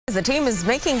The team is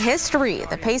making history.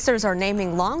 The Pacers are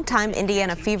naming longtime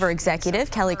Indiana Fever executive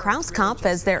Kelly Krauskopf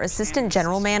as their assistant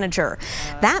general manager.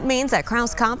 That means that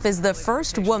Krauskopf is the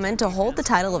first woman to hold the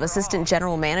title of assistant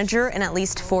general manager in at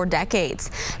least 4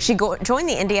 decades. She joined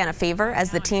the Indiana Fever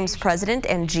as the team's president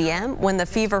and GM when the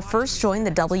Fever first joined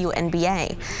the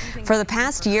WNBA. For the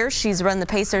past year, she's run the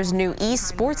Pacers' new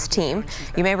eSports team.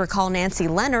 You may recall Nancy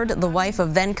Leonard, the wife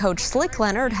of then coach Slick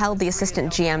Leonard, held the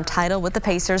assistant GM title with the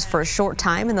Pacers for a short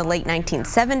time in the late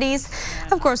 1970s.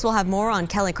 Of course, we'll have more on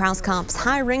Kelly Krauskopf's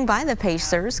hiring by the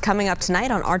Pacers coming up tonight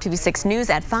on RTV6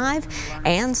 News at 5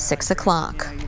 and 6 o'clock.